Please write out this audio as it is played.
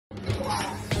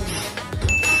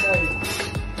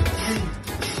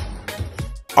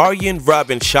Arjen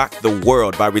Robben shocked the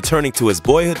world by returning to his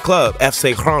boyhood club,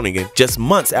 FC Groningen, just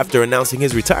months after announcing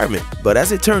his retirement. But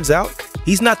as it turns out,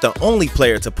 he's not the only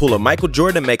player to pull a Michael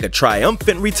Jordan and make a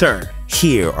triumphant return.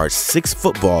 Here are 6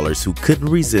 footballers who couldn't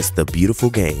resist the beautiful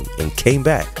game and came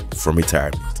back from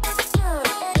retirement.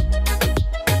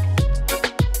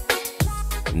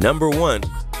 Number 1.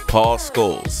 Paul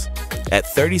Scholes. At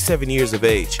 37 years of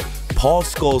age, Paul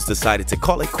Scholes decided to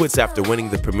call it quits after winning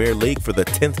the Premier League for the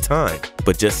 10th time.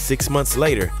 But just 6 months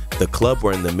later, the club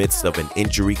were in the midst of an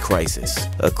injury crisis.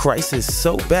 A crisis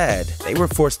so bad, they were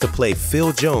forced to play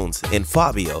Phil Jones and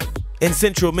Fabio in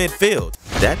central midfield.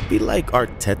 That'd be like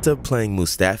Arteta playing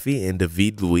Mustafi and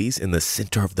David Luiz in the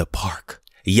center of the park.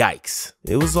 Yikes.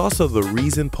 It was also the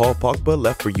reason Paul Pogba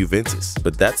left for Juventus,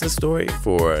 but that's a story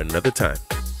for another time.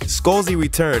 Scholes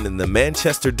returned in the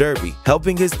Manchester Derby,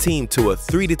 helping his team to a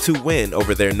 3-2 win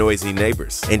over their noisy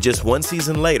neighbors. And just one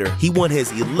season later, he won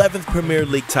his 11th Premier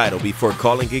League title before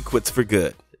calling it quits for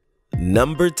good.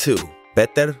 Number 2.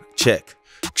 Petr Cech.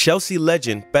 Chelsea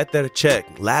legend Petr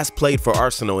Cech last played for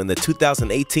Arsenal in the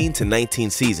 2018-19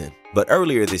 season. But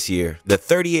earlier this year, the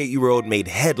 38-year-old made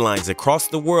headlines across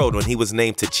the world when he was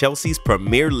named to Chelsea's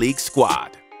Premier League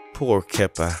squad. Poor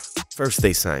Kepa. First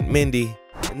they signed Mendy,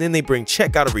 and then they bring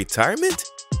Cech out of retirement?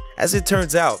 As it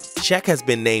turns out, Cech has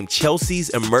been named Chelsea's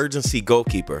emergency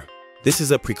goalkeeper. This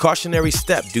is a precautionary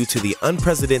step due to the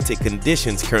unprecedented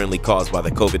conditions currently caused by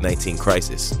the COVID-19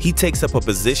 crisis. He takes up a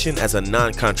position as a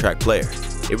non-contract player.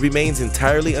 It remains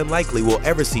entirely unlikely we'll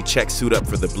ever see Cech suit up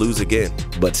for the Blues again,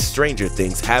 but stranger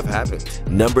things have happened.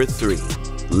 Number 3.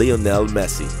 Lionel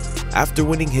Messi. After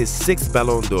winning his 6th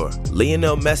Ballon d'Or,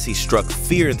 Lionel Messi struck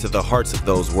fear into the hearts of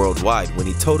those worldwide when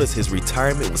he told us his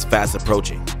retirement was fast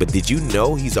approaching. But did you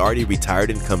know he's already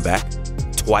retired and come back?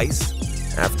 Twice?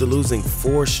 After losing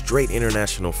 4 straight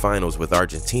international finals with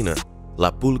Argentina,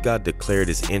 La Pulga declared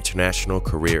his international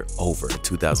career over in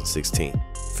 2016.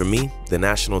 For me, the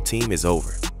national team is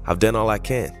over. I've done all I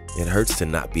can. It hurts to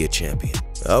not be a champion.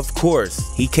 Of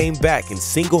course, he came back and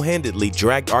single-handedly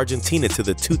dragged Argentina to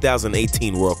the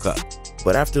 2018 World Cup.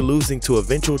 But after losing to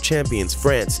eventual champions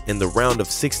France in the round of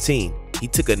 16, he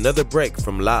took another break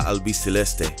from La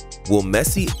Albiceleste. Will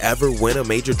Messi ever win a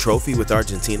major trophy with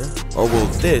Argentina? Or will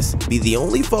this be the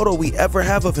only photo we ever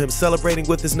have of him celebrating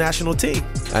with his national team?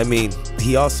 I mean,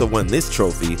 he also won this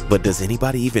trophy, but does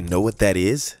anybody even know what that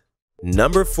is?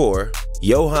 Number 4.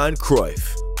 Johan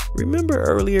Cruyff. Remember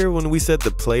earlier when we said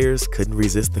the players couldn't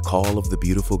resist the call of the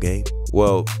beautiful game?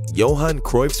 Well, Johan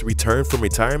Cruyff's return from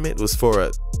retirement was for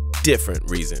a different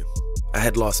reason. I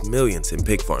had lost millions in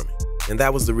pig farming, and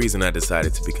that was the reason I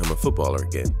decided to become a footballer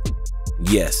again.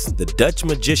 Yes, the Dutch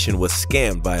magician was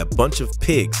scammed by a bunch of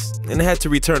pigs and had to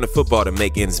return to football to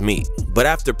make ends meet. But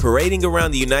after parading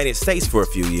around the United States for a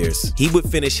few years, he would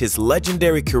finish his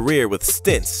legendary career with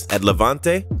stints at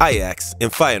Levante, Ajax,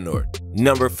 and Feyenoord.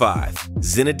 Number 5.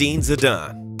 Zinedine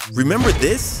Zidane. Remember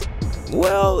this?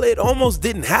 Well, it almost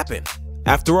didn't happen.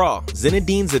 After all,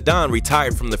 Zinedine Zidane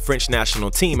retired from the French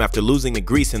national team after losing to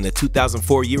Greece in the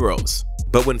 2004 Euros.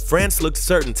 But when France looked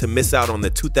certain to miss out on the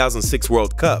 2006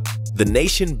 World Cup, the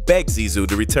nation begged Zizou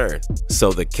to return.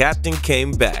 So the captain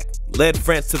came back, led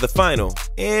France to the final,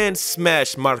 and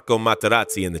smashed Marco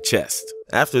Materazzi in the chest.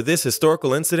 After this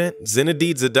historical incident,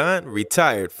 Zinedine Zidane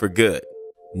retired for good.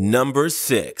 Number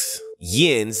 6.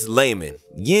 Jens Lehmann.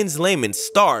 Jens Lehmann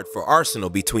starred for Arsenal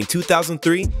between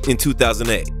 2003 and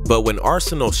 2008. But when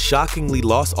Arsenal shockingly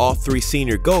lost all 3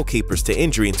 senior goalkeepers to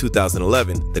injury in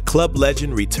 2011, the club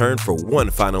legend returned for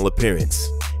one final appearance.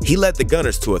 He led the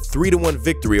Gunners to a 3-1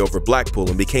 victory over Blackpool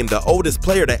and became the oldest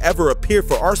player to ever appear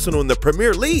for Arsenal in the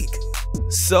Premier League.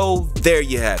 So there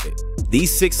you have it.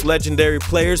 These 6 legendary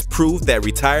players prove that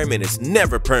retirement is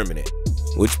never permanent.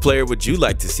 Which player would you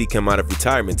like to see come out of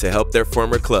retirement to help their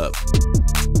former club?